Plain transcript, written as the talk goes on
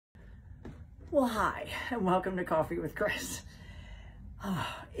Well, hi, and welcome to Coffee with Chris.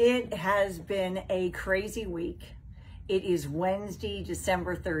 It has been a crazy week. It is Wednesday,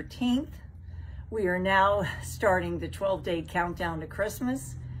 December 13th. We are now starting the 12-day countdown to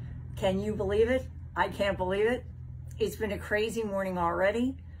Christmas. Can you believe it? I can't believe it. It's been a crazy morning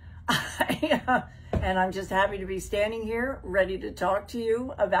already. And I'm just happy to be standing here ready to talk to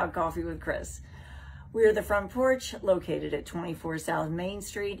you about Coffee with Chris. We are the Front Porch, located at 24 South Main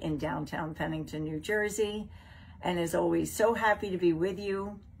Street in downtown Pennington, New Jersey. And as always, so happy to be with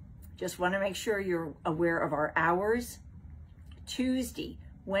you. Just want to make sure you're aware of our hours. Tuesday,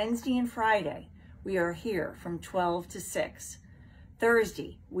 Wednesday, and Friday, we are here from 12 to 6.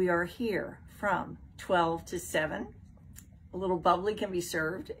 Thursday, we are here from 12 to 7. A little bubbly can be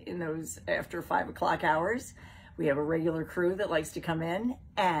served in those after 5 o'clock hours. We have a regular crew that likes to come in,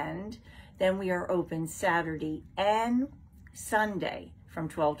 and then we are open Saturday and Sunday from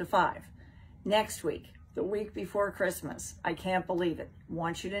 12 to 5. Next week, the week before Christmas, I can't believe it.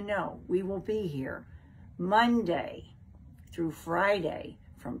 Want you to know we will be here Monday through Friday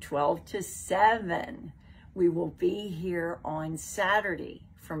from 12 to 7. We will be here on Saturday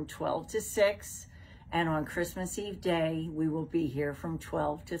from 12 to 6. And on Christmas Eve day, we will be here from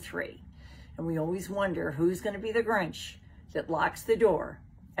 12 to 3. And we always wonder who's going to be the Grinch that locks the door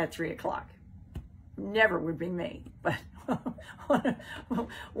at 3 o'clock. Never would be me, but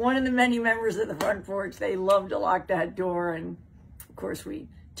one of the many members of the Front Porch, they love to lock that door. And of course, we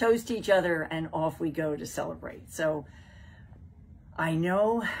toast each other and off we go to celebrate. So I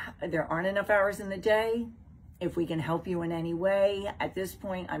know there aren't enough hours in the day. If we can help you in any way, at this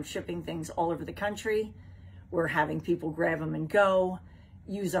point, I'm shipping things all over the country. We're having people grab them and go.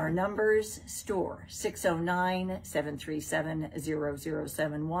 Use our numbers, store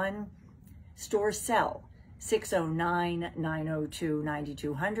 609-737-0071, store cell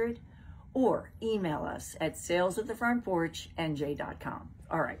 609-902-9200, or email us at salesatthefrontporchnj.com.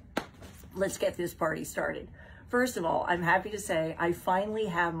 All right, let's get this party started. First of all, I'm happy to say I finally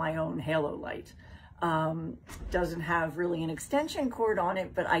have my own halo light. Doesn't have really an extension cord on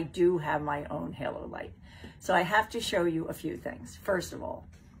it, but I do have my own halo light. So I have to show you a few things. First of all,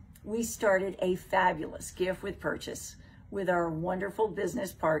 we started a fabulous gift with purchase with our wonderful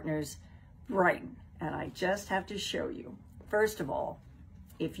business partners, Brighton. And I just have to show you. First of all,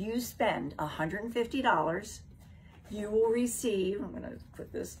 if you spend $150, you will receive, I'm going to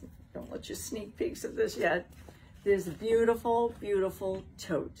put this, don't let you sneak peeks of this yet, this beautiful, beautiful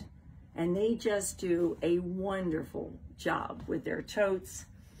tote. And they just do a wonderful job with their totes.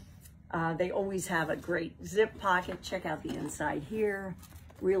 They always have a great zip pocket. Check out the inside here.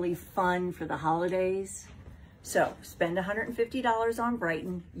 Really fun for the holidays. So spend $150 on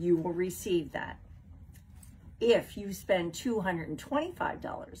Brighton, you will receive that. If you spend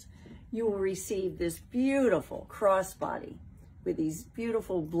 $225, you will receive this beautiful crossbody with these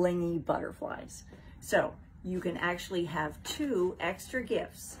beautiful blingy butterflies. So you can actually have 2 extra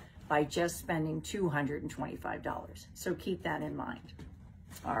gifts by just spending $225. So keep that in mind.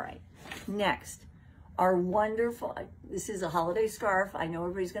 All right, next, our wonderful, this is a holiday scarf. I know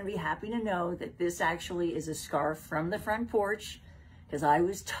everybody's gonna be happy to know that this actually is a scarf from the Front Porch, because I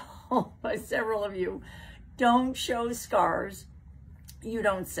was told by several of you, don't show scarves you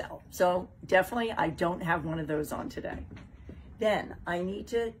don't sell. So definitely I don't have one of those on today. Then I need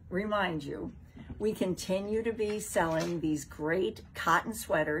to remind you, we continue to be selling these great cotton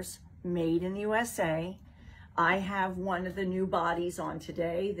sweaters made in the USA. I have one of the new bodies on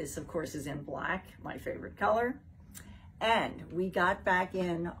today. This, of course, is in black, my favorite color. And we got back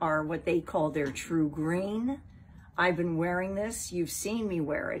in our, what they call their true green. I've been wearing this. You've seen me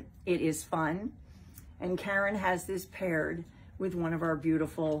wear it. It is fun. And Karen has this paired with one of our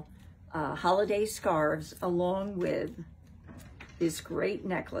beautiful holiday scarves, along with this great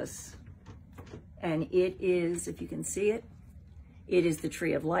necklace. And it is, if you can see it, it is the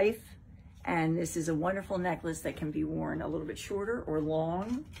Tree of Life. And this is a wonderful necklace that can be worn a little bit shorter or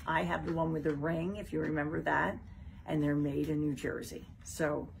long. I have the one with the ring, if you remember that. And they're made in New Jersey.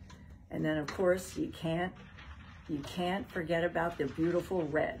 So, and then of course, you can't forget about the beautiful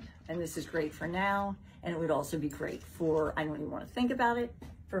red. And this is great for now. And it would also be great for, I don't even want to think about it,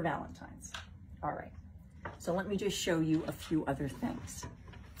 for Valentine's. All right. So let me just show you a few other things.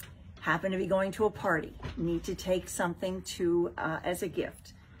 Happen to be going to a party, need to take something to as a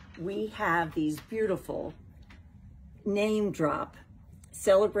gift. We have these beautiful name drop,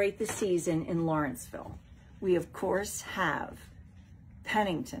 celebrate the season in Lawrenceville. We of course have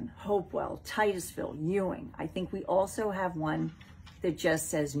Pennington, Hopewell, Titusville, Ewing. I think we also have one that just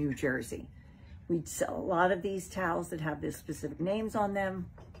says New Jersey. We sell a lot of these towels that have their specific names on them.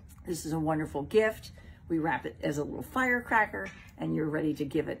 This is a wonderful gift. We wrap it as a little firecracker, and you're ready to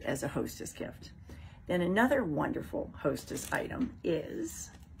give it as a hostess gift. Then another wonderful hostess item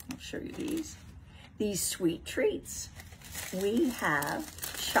is, I'll show you these sweet treats. We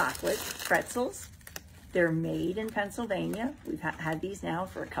have chocolate pretzels. They're made in Pennsylvania. We've had these now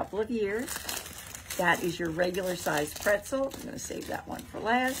for a couple of years. That is your regular size pretzel. I'm gonna save that one for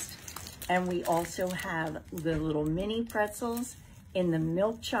last. And we also have the little mini pretzels in the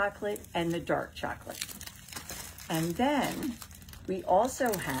milk chocolate and the dark chocolate. And then we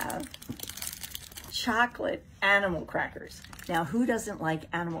also have chocolate animal crackers. Now, who doesn't like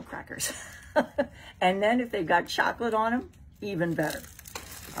animal crackers? And then if they've got chocolate on them, even better.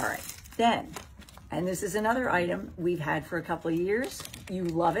 All right, then, and this is another item we've had for a couple of years. You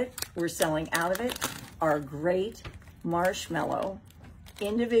love it. We're selling out of it. Our great marshmallow,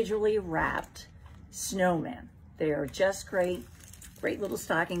 individually wrapped snowman. They are just great. Great little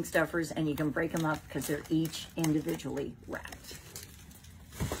stocking stuffers, and you can break them up because they're each individually wrapped.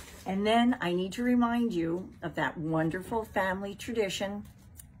 And then I need to remind you of that wonderful family tradition,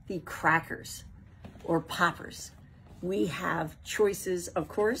 the crackers or poppers. We have choices, of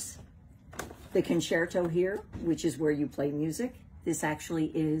course, the concerto here, which is where you play music. This actually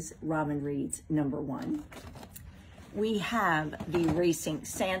is Robin Reed's #1. We have the Racing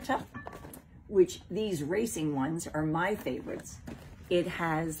Santa, which these racing ones are my favorites. It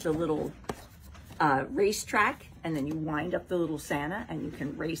has the little racetrack, and then you wind up the little Santa and you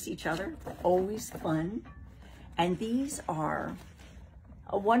can race each other. Always fun. And these are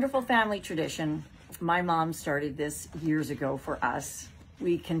a wonderful family tradition. My mom started this years ago for us.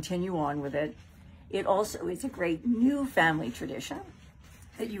 We continue on with it. It also is a great new family tradition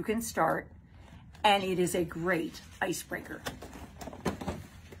that you can start, and it is a great icebreaker.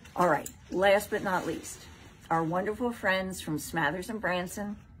 All right, last but not least, our wonderful friends from Smathers and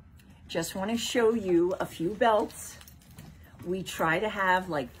Branson just want to show you a few belts. We try to have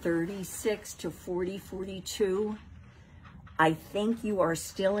like 36 to 40, 42. I think you are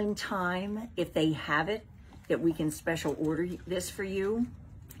still in time, if they have it, that we can special order this for you.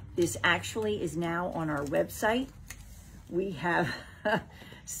 This actually is now on our website. We have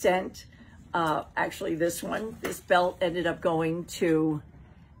sent, actually this belt ended up going to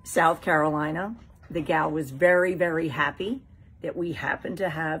South Carolina. The gal was very, very happy that we happen to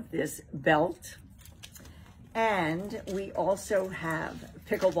have this belt. And we also have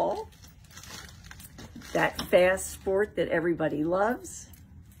pickleball, that fast sport that everybody loves.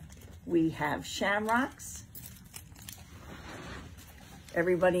 We have shamrocks.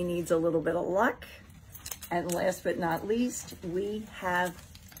 Everybody needs a little bit of luck. And last but not least, we have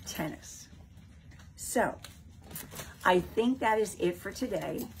tennis. So I think that is it for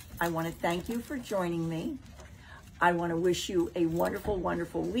today. I want to thank you for joining me. I want to wish you a wonderful,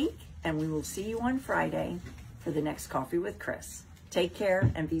 wonderful week, and we will see you on Friday for the next Coffee with Chris. Take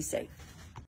care and be safe.